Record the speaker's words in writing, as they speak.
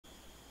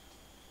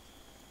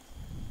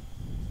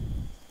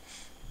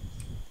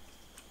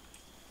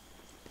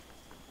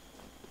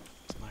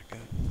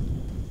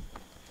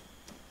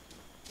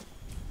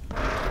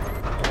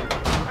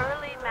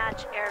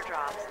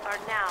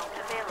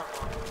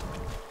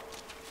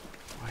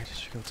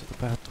Go to the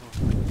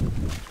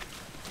bathroom.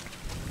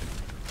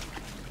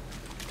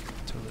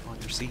 Toilet on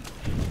your seat.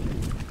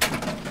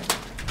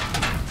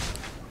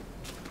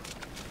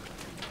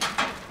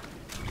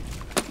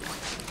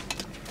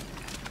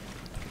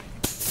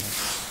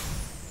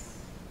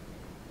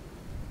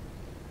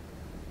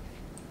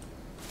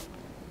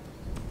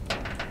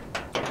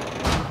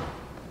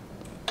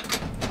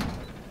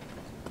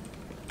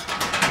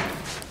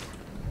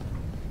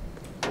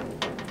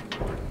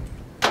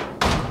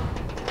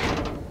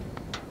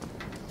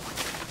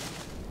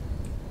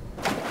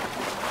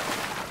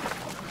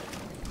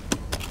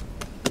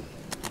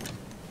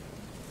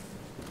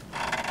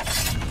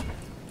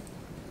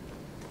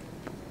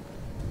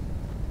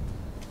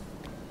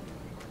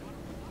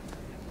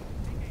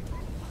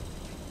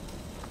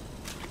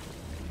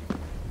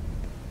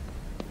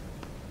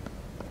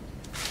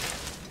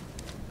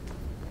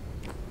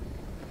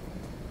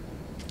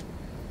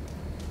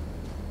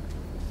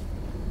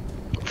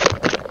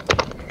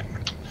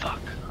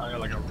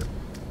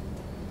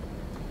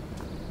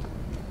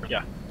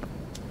 Yeah.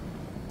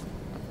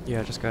 Yeah,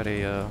 I just got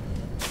a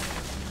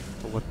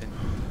weapon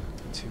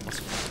to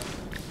muscle.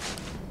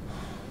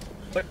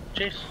 What,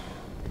 Chase?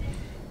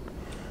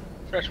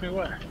 Fresh me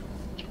what?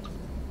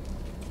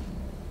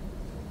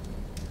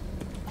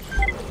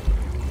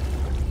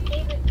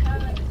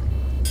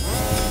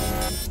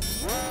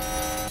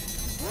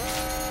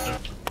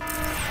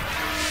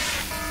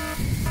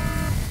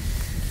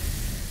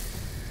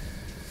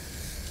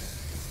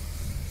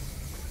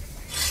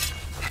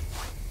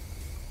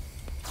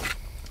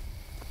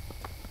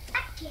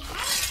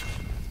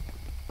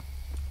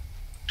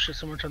 Shit,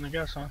 someone turned the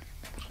gas on.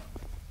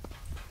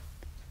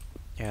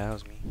 Yeah, that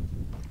was me.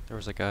 There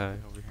was a guy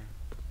over here.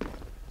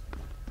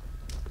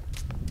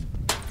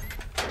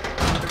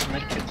 There's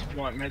medkits if you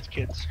want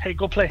medkits. Hey,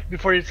 go play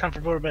before it's time for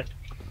go to bed.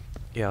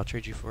 Yeah, I'll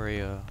trade you for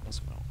a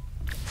muscle melt.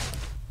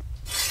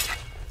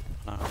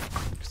 No,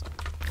 it's not.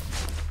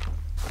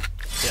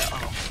 Yeah,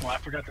 oh, well, I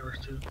forgot there was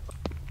two.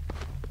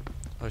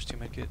 Oh, there's 2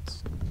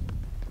 medkits.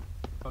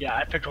 Yeah,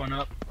 I picked one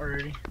up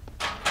already.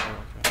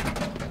 Oh,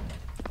 okay.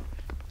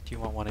 Do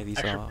you want one of these?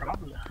 Actually,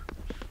 probably.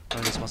 One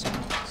of these muscle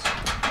melts.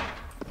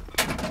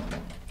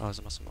 Oh, there's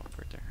a muscle melt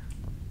right there.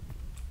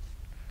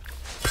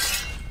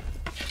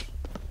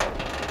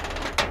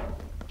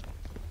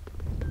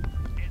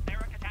 Is there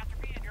a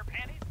catastrophe in your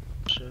panties?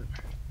 Shit.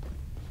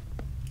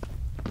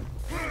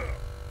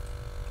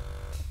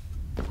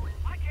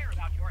 I care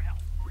about your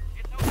health.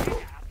 It's okay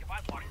to ask if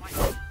I've washed my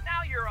hands.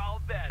 Now you're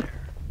all better.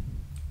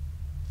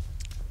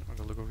 I'm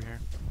gonna look over here.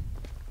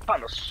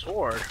 Found a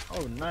sword.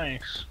 Oh,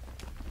 nice.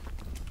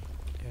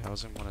 Yeah, I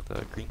was in one of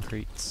the green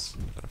crates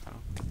that I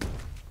found.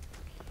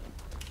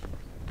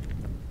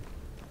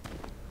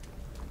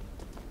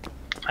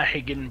 I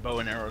hate getting bow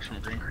and arrows from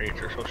green crates.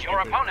 They're so stupid. Your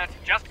opponent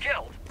just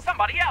killed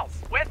somebody else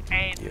with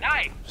a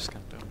knife. Just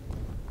gonna do them.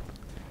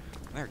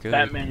 They're good.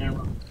 Batman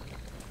arrow.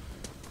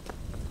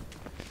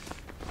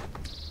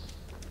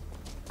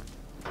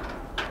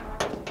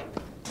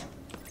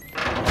 I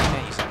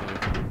can't use it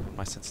though.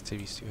 My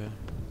sensitivity's too high.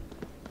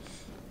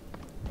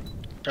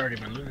 It's already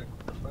been looted.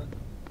 What the fuck?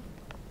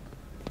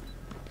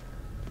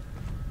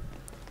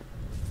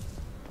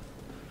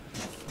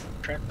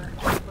 Trapper?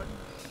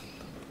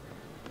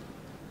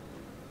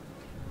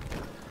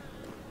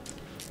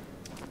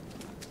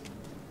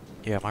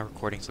 Yeah, my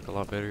recordings look a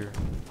lot better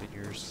than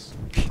yours.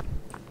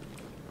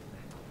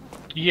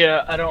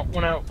 Yeah, I don't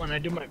when I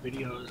do my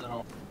videos, I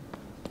don't.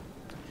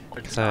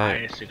 It's So,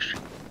 highest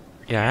extreme.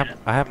 yeah,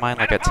 I have mine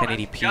like at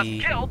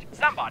 1080p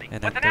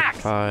and then with an axe.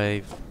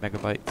 35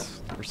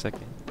 megabytes per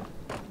second.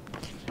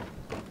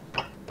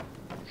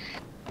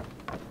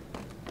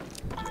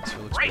 So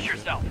it looks Brace pretty good.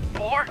 yourself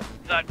for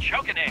the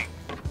chokening.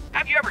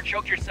 Have you ever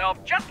choked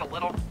yourself just a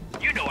little?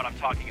 You know what I'm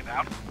talking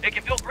about. It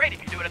can feel great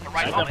if you do it at the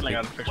right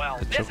moment. Well,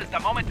 this is the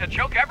moment to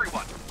choke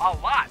everyone. A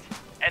lot.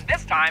 And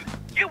this time,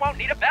 you won't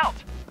need a belt.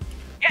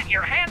 Get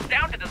your hands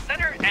down to the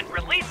center and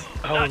release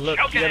Oh the look,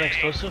 chokening. you got an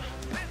explosive?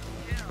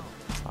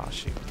 Oh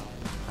shoot.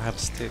 I have a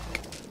stick.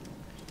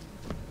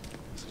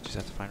 So I just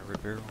have to find a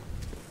red barrel.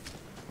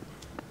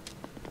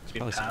 There's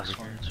probably some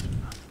over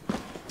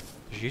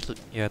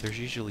here. There's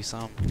usually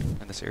some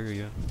in this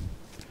area.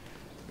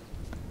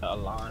 A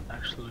lot,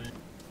 actually.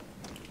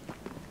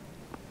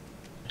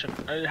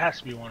 It has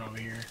to be one over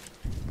here.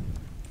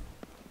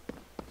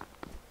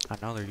 I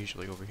know they're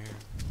usually over here.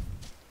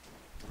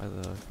 By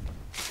the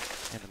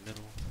in the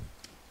middle.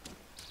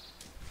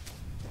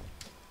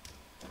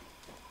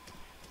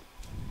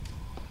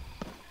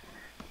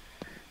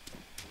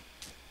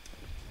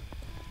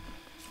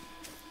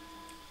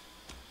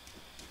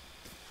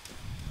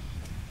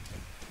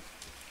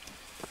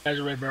 There's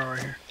a red barrel right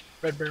here.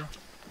 Red barrel.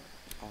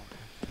 Oh, okay.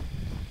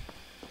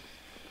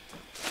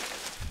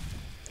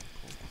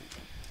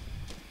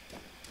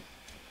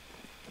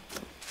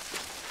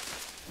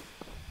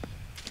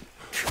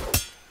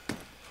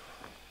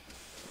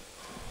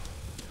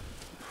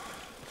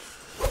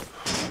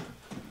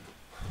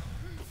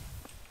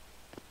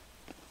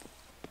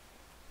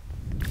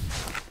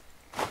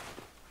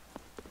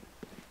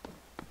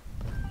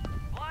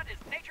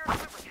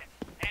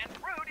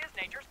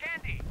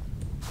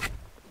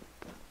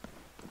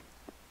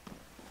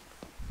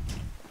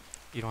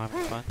 You don't have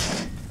any fun?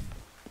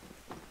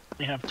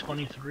 We have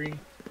 23.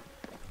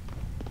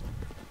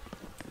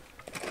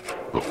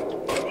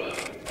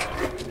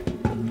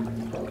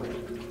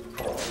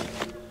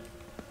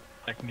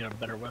 I can get a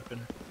better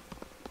weapon.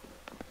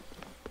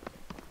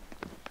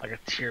 Like a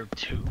tier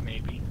 2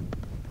 maybe.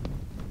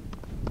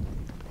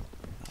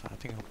 I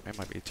think it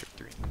might be a tier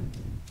 3.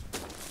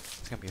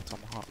 It's gonna be a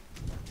tomahawk.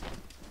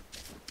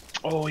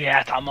 Oh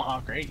yeah,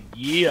 tomahawk, right?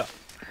 Yeah.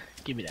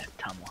 Give me that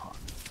tomahawk.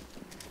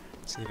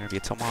 It's either gonna be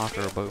a tomahawk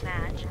or a bow.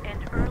 Match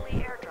and early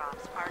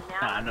airdrops are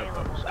now Nah, no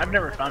available. bows. I've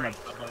never found a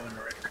bow in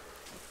the red.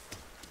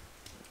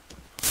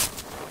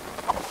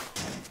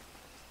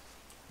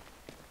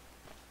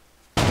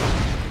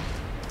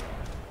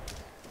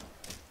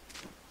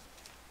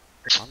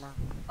 Armor?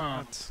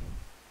 What?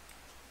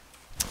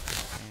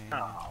 And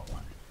Oh my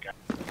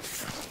god.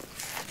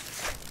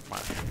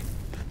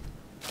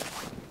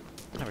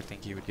 I never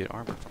think you would get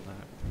armor from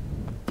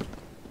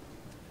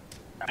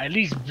that. At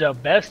least the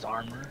best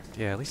armor.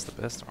 Yeah, at least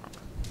the best armor.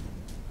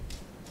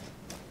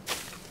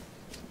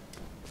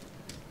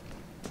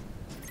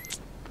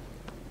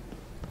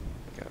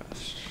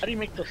 Gosh. How do you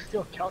make those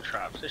steel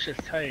caltrops? It's just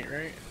tight,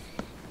 right?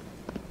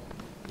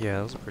 Yeah,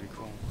 those are pretty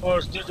cool. Oh,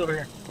 there's dudes over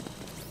here.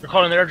 They're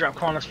calling the airdrop.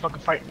 Come on, let's fucking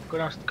fight. Go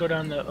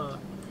down the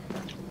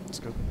Let's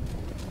go.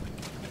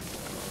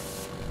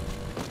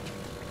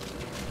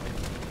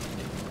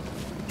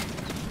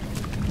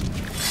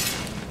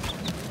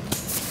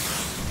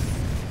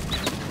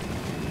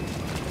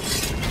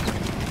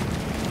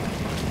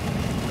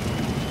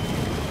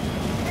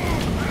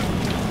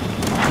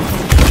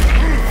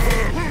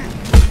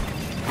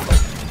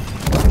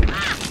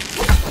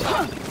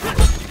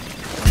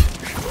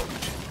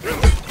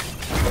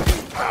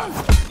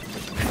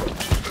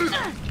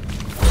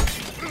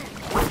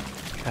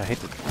 I hate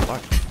the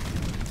block.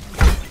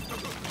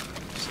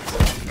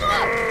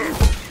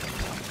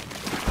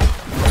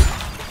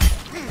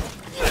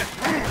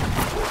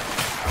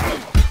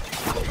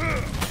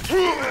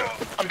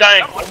 I'm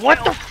dying.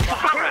 What the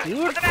fuck,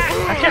 dude?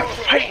 I can't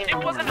fight It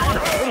anymore. wasn't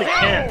I really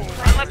can't.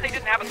 Unless they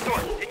didn't have a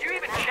sword. Did you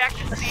even check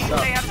to see if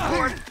they had a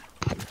sword?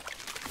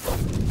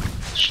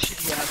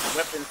 Shitty ass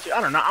weapon too.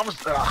 I don't know. I was.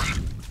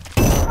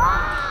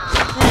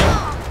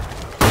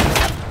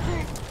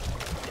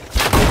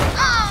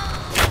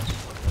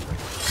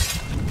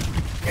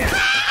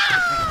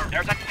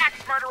 There's an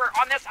ex-murderer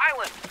on this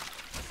island.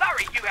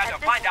 Sorry you had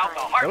to find out the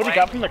hard What he way.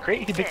 got from the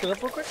crate? He picked it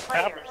up real quick.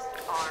 Players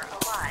are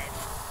alive.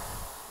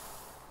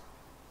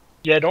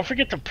 Yeah, don't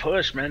forget to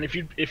push, man. If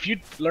you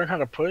learn how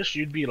to push,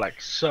 you'd be like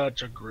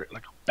such a great,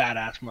 like a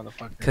badass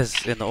motherfucker.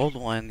 Because in the old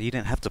one, you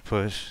didn't have to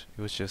push.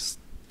 It was just.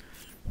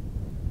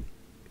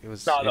 It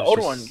was. No, it the was old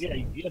just- one, yeah,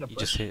 you had to You push.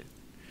 just hit.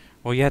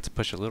 Well, you had to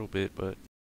push a little bit, but